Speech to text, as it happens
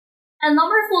And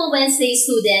numberful Wednesday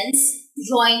students,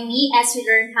 join me as we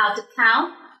learn how to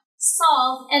count,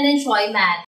 solve, and enjoy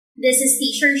math. This is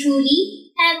Teacher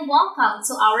Julie, and welcome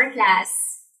to our class.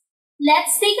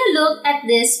 Let's take a look at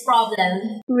this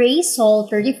problem. Ray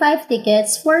sold 35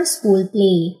 tickets for school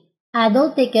play.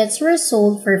 Adult tickets were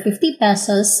sold for 50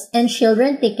 pesos and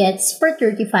children tickets for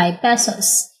 35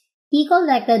 pesos. He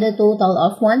collected a total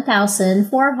of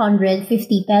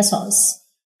 1,450 pesos.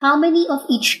 How many of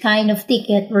each kind of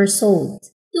ticket were sold?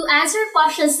 To answer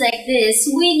questions like this,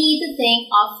 we need to think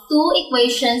of two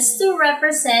equations to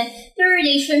represent the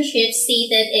relationship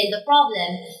stated in the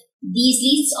problem. This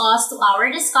leads us to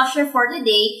our discussion for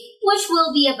today, which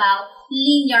will be about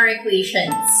linear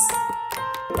equations.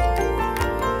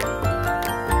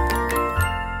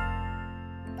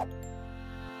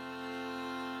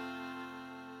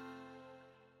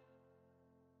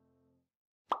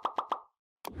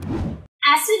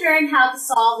 As we learn how to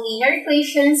solve linear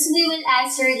equations, we will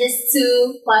answer these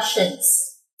two questions.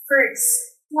 First,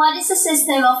 what is a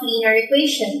system of linear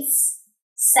equations?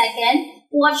 Second,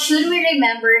 what should we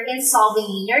remember in solving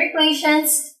linear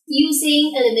equations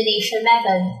using elimination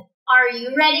method? Are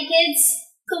you ready, kids?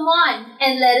 Come on,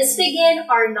 and let us begin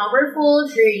our numberful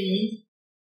journey.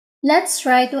 Let's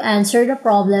try to answer the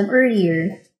problem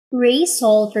earlier. Ray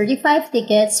sold 35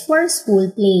 tickets for school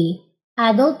play.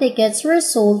 Adult tickets were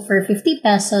sold for 50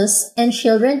 pesos and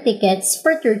children tickets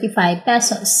for 35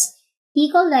 pesos. He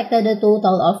collected a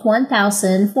total of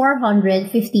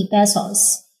 1,450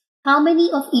 pesos. How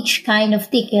many of each kind of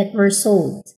ticket were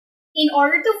sold? In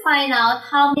order to find out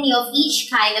how many of each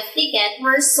kind of ticket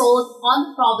were sold on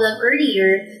the problem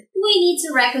earlier, we need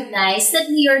to recognize that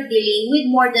we are dealing with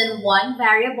more than one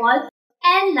variable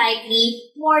and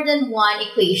likely more than one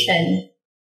equation.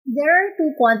 There are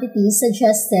two quantities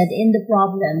suggested in the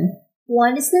problem.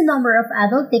 One is the number of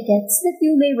adult tickets that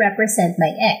you may represent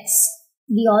by X.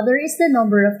 The other is the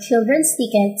number of children's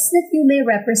tickets that you may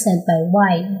represent by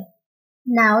Y.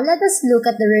 Now let us look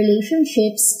at the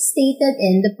relationships stated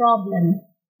in the problem.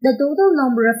 The total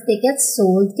number of tickets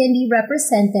sold can be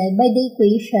represented by the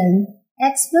equation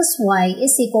X plus Y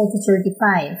is equal to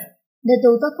 35. The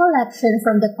total collection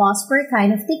from the cost per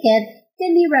kind of ticket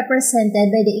can be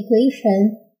represented by the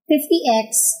equation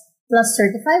 50x plus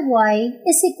 35y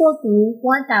is equal to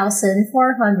 1,450.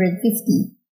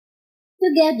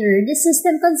 Together, the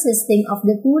system consisting of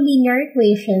the two linear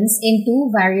equations in two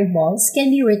variables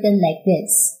can be written like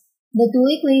this. The two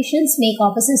equations make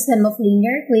up a system of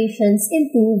linear equations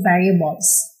in two variables.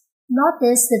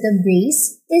 Notice that a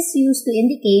brace is used to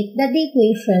indicate that the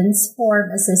equations form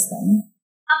a system.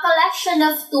 A collection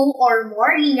of two or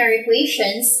more linear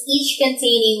equations, each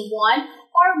containing one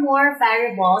or more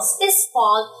variables, is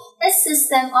called a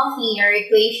system of linear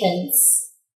equations.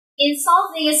 In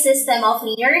solving a system of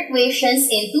linear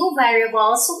equations in two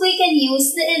variables, we can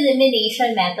use the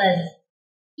elimination method.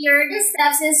 Here are the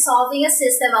steps in solving a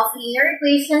system of linear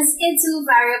equations in two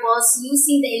variables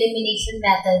using the elimination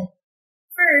method.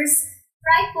 First,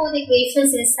 write both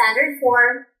equations in standard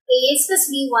form. Ax plus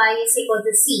by is equal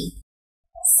to c.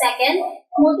 Second,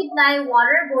 multiply one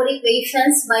or both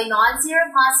equations by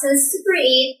non-zero constants to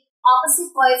create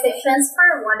opposite coefficients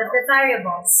for one of the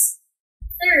variables.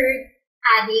 Third,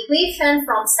 add the equation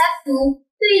from step 2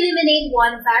 to eliminate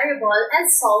one variable and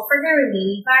solve for the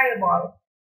remaining variable.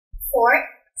 Fourth,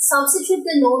 substitute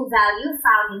the known value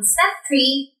found in step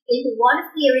 3 into one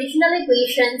of the original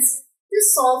equations to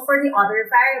solve for the other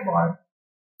variable.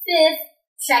 Fifth,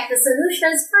 check the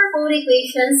solutions for both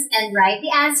equations and write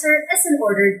the answer as an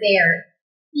ordered pair.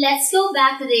 Let's go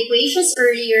back to the equations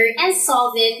earlier and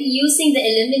solve it using the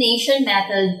elimination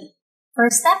method. For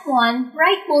step 1,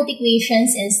 write both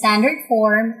equations in standard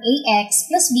form. Ax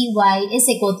plus by is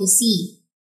equal to c.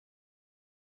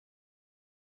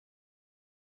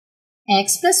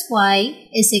 X plus y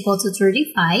is equal to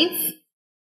 35.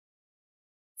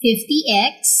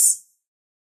 50x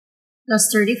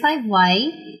plus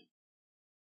 35y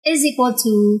is equal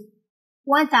to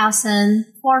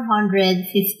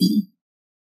 1,450.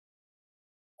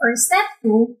 For step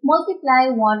 2, multiply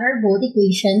one or both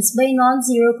equations by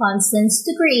non-zero constants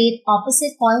to create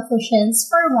opposite coefficients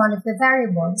for one of the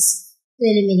variables. To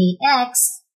eliminate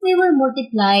x, we will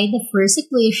multiply the first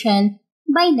equation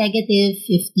by negative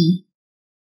 50.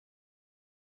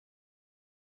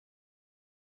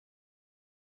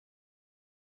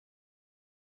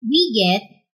 We get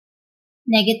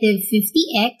negative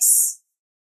 50x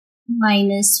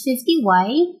minus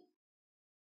 50y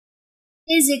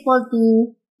is equal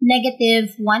to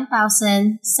negative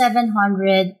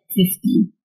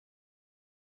 1,750.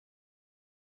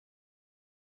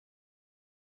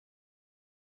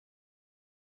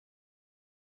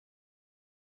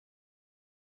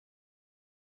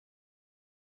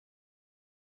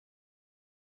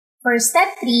 For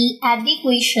step 3, add the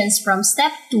equations from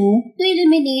step 2 to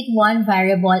eliminate one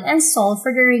variable and solve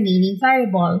for the remaining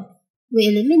variable. We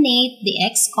eliminate the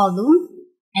x column,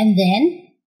 and then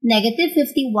negative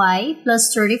 50y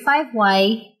plus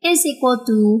 35y is equal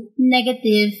to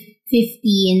negative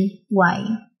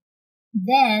 15y.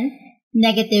 Then,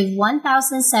 negative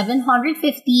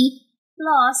 1,750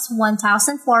 plus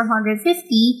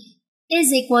 1,450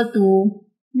 is equal to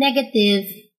negative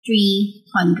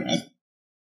 300.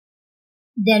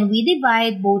 Then we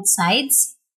divide both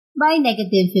sides by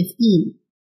negative 15.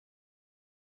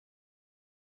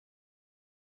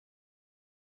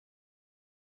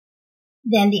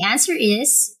 Then the answer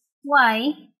is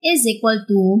y is equal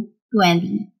to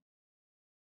 20.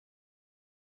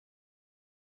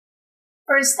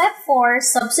 For step 4,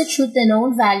 substitute the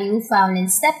known value found in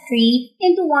step 3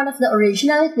 into one of the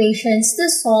original equations to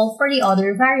solve for the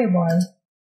other variable.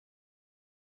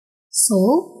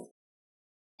 So,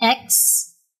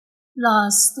 x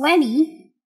plus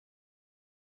 20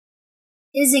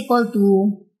 is equal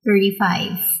to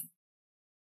 35.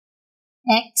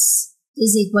 X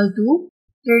is equal to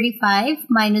 35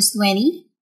 minus 20.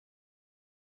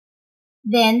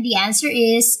 Then the answer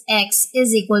is x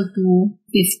is equal to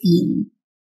 15.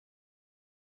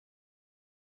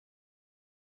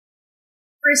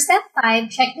 For step 5,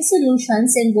 check the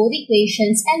solutions in both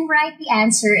equations and write the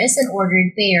answer as an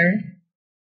ordered pair.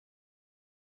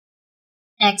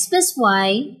 X plus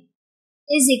y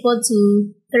is equal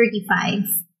to 35.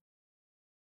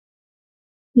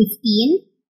 15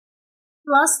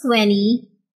 plus 20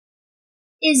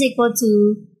 is equal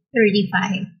to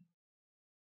 35.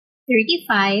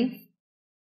 35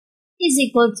 is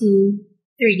equal to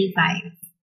 35.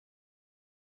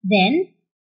 Then,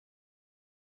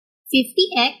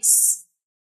 50x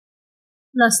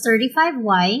plus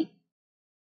 35y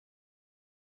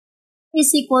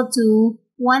is equal to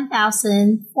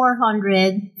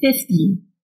 1,450.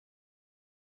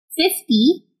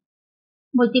 50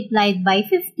 multiplied by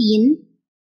 15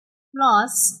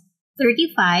 plus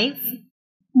 35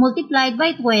 multiplied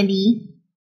by 20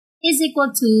 is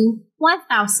equal to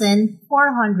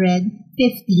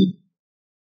 1,450.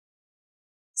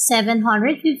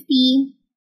 750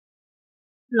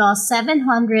 plus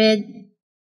 700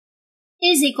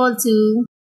 is equal to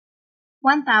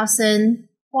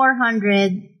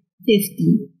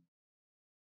 1,450.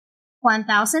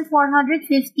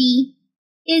 1,450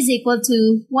 is equal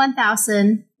to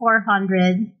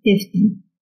 1,450.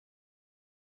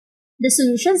 The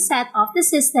solution set of the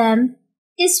system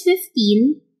is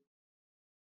 15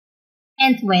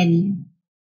 and 20.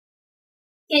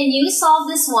 Can you solve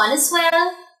this one as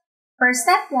well? For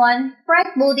step 1,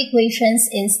 write both equations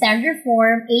in standard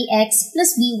form ax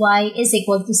plus by is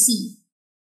equal to c.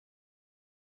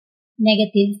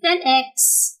 Negative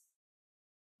 10x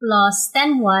plus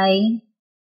 10y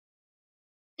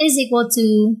is equal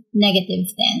to negative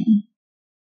 10.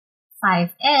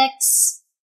 5x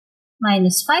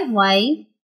minus 5y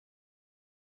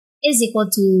is equal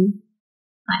to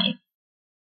 5.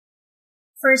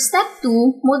 For step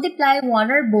 2, multiply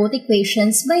one or both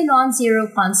equations by non-zero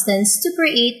constants to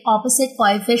create opposite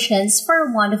coefficients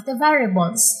for one of the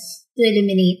variables. To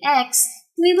eliminate x,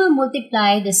 we will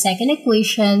multiply the second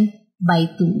equation by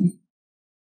 2.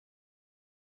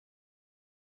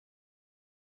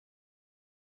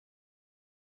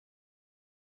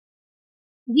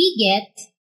 We get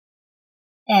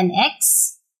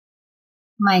 10x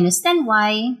minus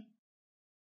 10y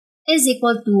is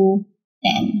equal to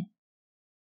 10.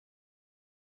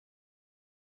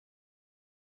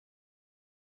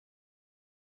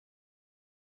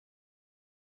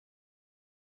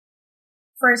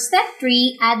 For step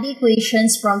 3, add the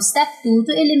equations from step 2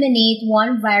 to eliminate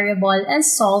one variable and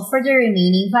solve for the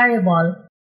remaining variable.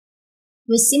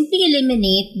 We simply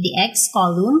eliminate the x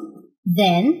column,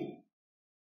 then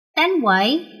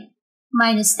 10y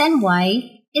minus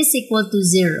 10y is equal to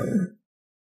 0.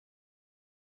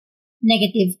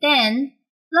 Negative 10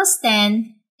 plus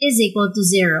 10 is equal to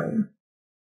 0.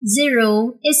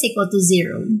 0 is equal to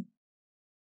 0.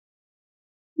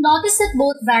 Notice that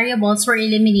both variables were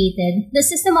eliminated. The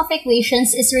system of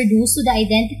equations is reduced to the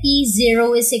identity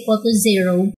 0 is equal to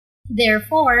 0.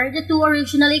 Therefore, the two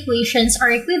original equations are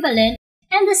equivalent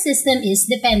and the system is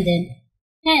dependent.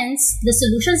 Hence, the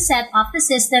solution set of the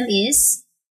system is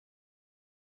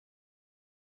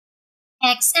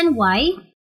x and y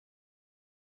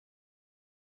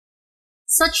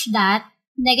such that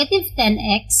negative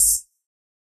 10x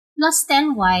plus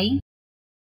 10y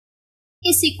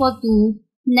is equal to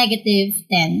negative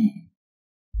 10,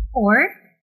 or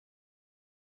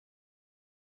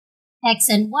x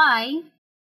and y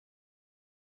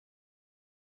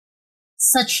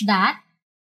such that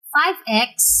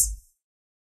 5x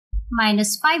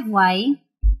minus 5y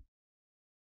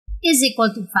is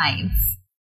equal to 5.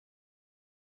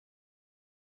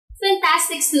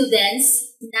 Fantastic,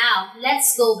 students! Now,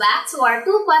 let's go back to our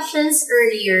two questions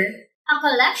earlier. A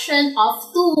collection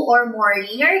of two or more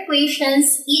linear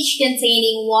equations, each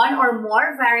containing one or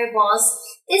more variables,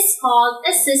 is called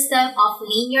a system of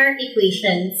linear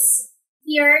equations.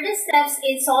 Here are the steps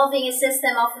in solving a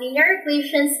system of linear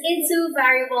equations in two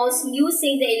variables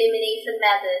using the elimination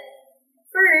method.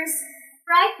 First,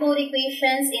 write both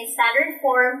equations in standard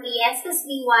form ax plus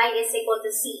by is equal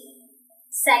to c.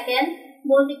 Second,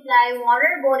 multiply one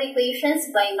or both equations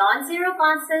by non-zero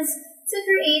constants to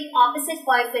create opposite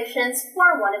coefficients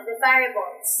for one of the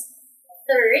variables.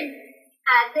 Third,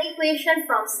 add the equation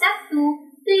from step 2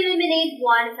 to eliminate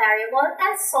one variable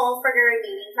and solve for the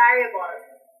remaining variable.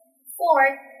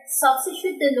 Fourth,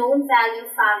 substitute the known value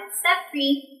found in step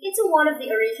 3 into one of the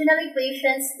original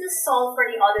equations to solve for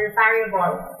the other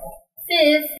variable.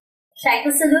 Fifth, check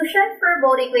the solution for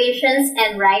both equations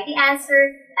and write the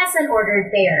answer as an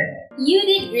ordered pair. You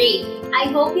did great!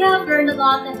 I hope you have learned a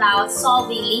lot about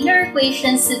solving linear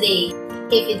equations today.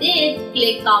 If you did,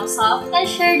 click thumbs up and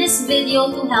share this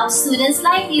video to help students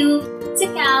like you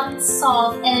to count,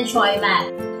 solve, and enjoy math.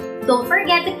 Don't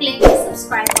forget to click the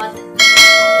subscribe button.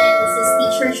 Again, this is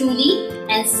Teacher Julie,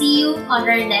 and see you on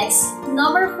our next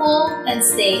Numberful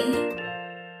Wednesday.